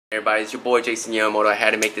Everybody, it's your boy Jason Yamamoto. I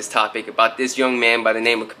had to make this topic about this young man by the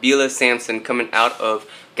name of Kulbila Samson coming out of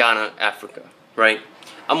Ghana, Africa, right?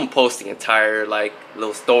 I'm gonna post the entire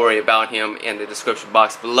little story about him in the description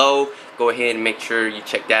box below. Go ahead and make sure you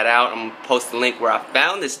check that out. I'm gonna post the link where I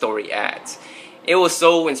found this story at. It was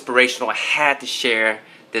so inspirational, I had to share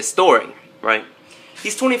this story, right?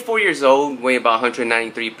 He's 24 years old, weigh about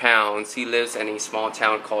 193 pounds. He lives in a small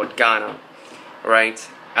town called Ghana, right?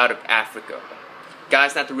 Out of Africa.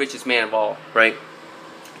 Guy's not the richest man of all, right?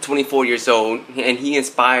 24 years old, and he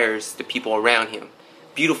inspires the people around him.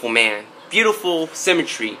 Beautiful man. Beautiful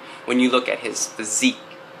symmetry when you look at his physique,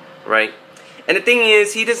 right? And the thing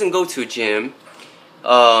is, he doesn't go to a gym.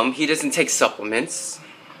 He doesn't take supplements.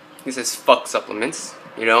 He says, fuck supplements,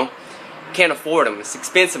 you know? Can't afford them. It's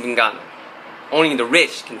expensive in Ghana. Only the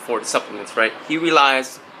rich can afford the supplements, right? He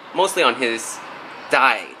relies mostly on his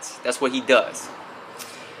diet. That's what he does.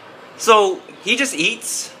 So he just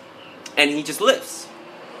eats and he just lives.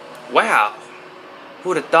 Wow, who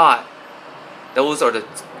would have thought? Those are two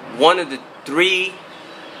of the three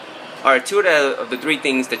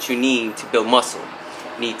things that you need to build muscle.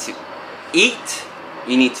 You need to eat,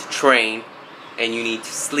 you need to train, and you need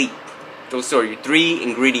to sleep. Those are your three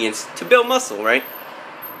ingredients to build muscle, right?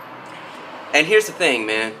 And here's the thing,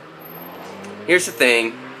 man. Here's the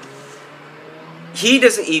thing. He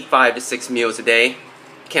doesn't eat 5 to 6 meals a day.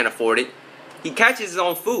 Can't afford it. He catches his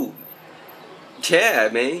own food. Yeah,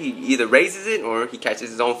 man. He either raises it or he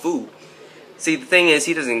catches his own food. See, the thing is,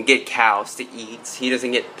 he doesn't get cows to eat. He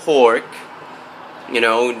doesn't get pork. You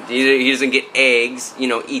know, he doesn't get eggs. You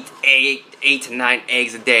know, eat 8 to 9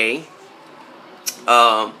 eggs a day.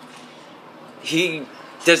 He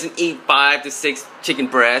doesn't eat 5 to 6 chicken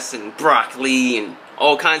breasts and broccoli and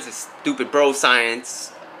all kinds of stupid bro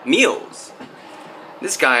science meals.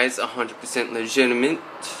 This guy is 100% legitimately,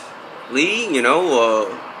 you know,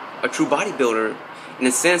 a true bodybuilder in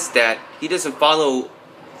the sense that he doesn't follow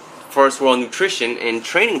first world nutrition and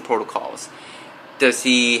training protocols. Does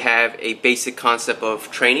he have a basic concept of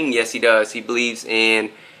training? Yes, he does. He believes in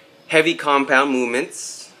heavy compound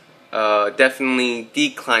movements, definitely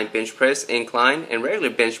decline bench press, incline, and regular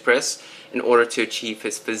bench press in order to achieve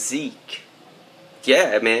his physique.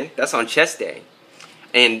 Yeah, man, that's on chest day.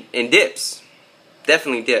 And dips.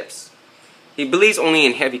 Definitely dips. He believes only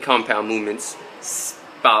in heavy compound movements.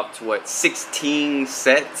 About, what, 16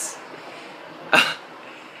 sets?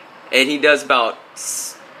 And he does about,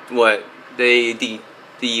 what, the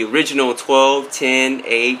original 12, 10,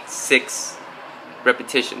 8, 6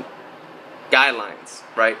 repetition guidelines,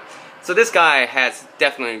 right? So this guy has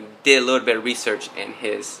definitely did a little bit of research in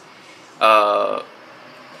his goal,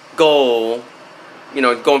 you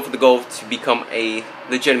know, going for the goal to become a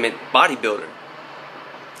legitimate bodybuilder.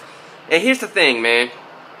 And here's the thing, man.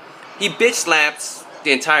 He bitch slaps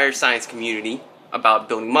the entire science community about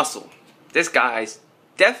building muscle. This guy's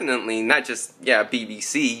definitely not just, yeah,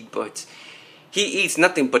 BBC, but he eats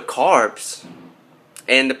nothing but carbs.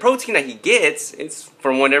 And the protein that he gets, it's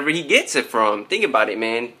from wherever he gets it from. Think about it,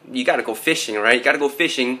 man. You gotta go fishing, right? You gotta go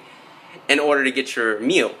fishing in order to get your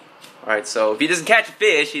meal. Alright, so if he doesn't catch a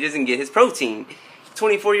fish, he doesn't get his protein.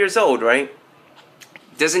 24 years old, right?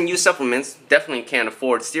 Doesn't use supplements, definitely can't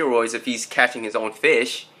afford steroids if he's catching his own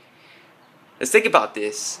fish. Let's think about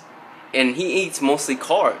this. And he eats mostly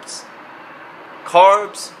carbs.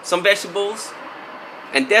 Carbs, some vegetables,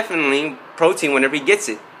 and definitely protein whenever he gets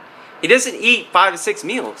it. He doesn't eat 5 to 6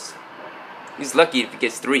 meals. He's lucky if he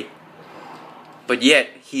gets 3. But yet,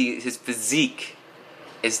 his physique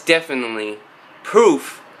is definitely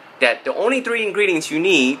proof that the only 3 ingredients you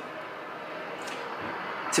need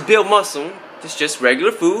to build muscle is just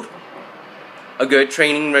regular food, a good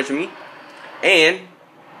training regimen, and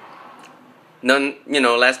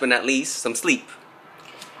last but not least, some sleep.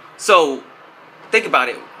 So, think about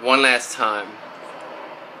it one last time.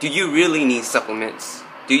 Do you really need supplements?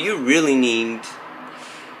 Do you really need,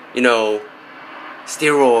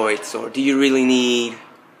 steroids? Or do you really need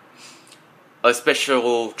a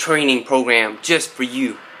special training program just for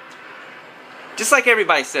you? Just like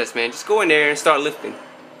everybody says, man, just go in there and start lifting.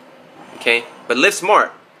 Okay? But live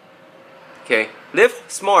smart. Okay? Live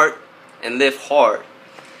smart and live hard.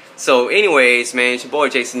 So anyways, man, it's your boy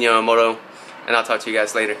Jason Yamamoto, and I'll talk to you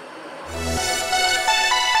guys later.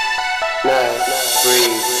 Nice.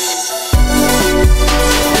 Breathe.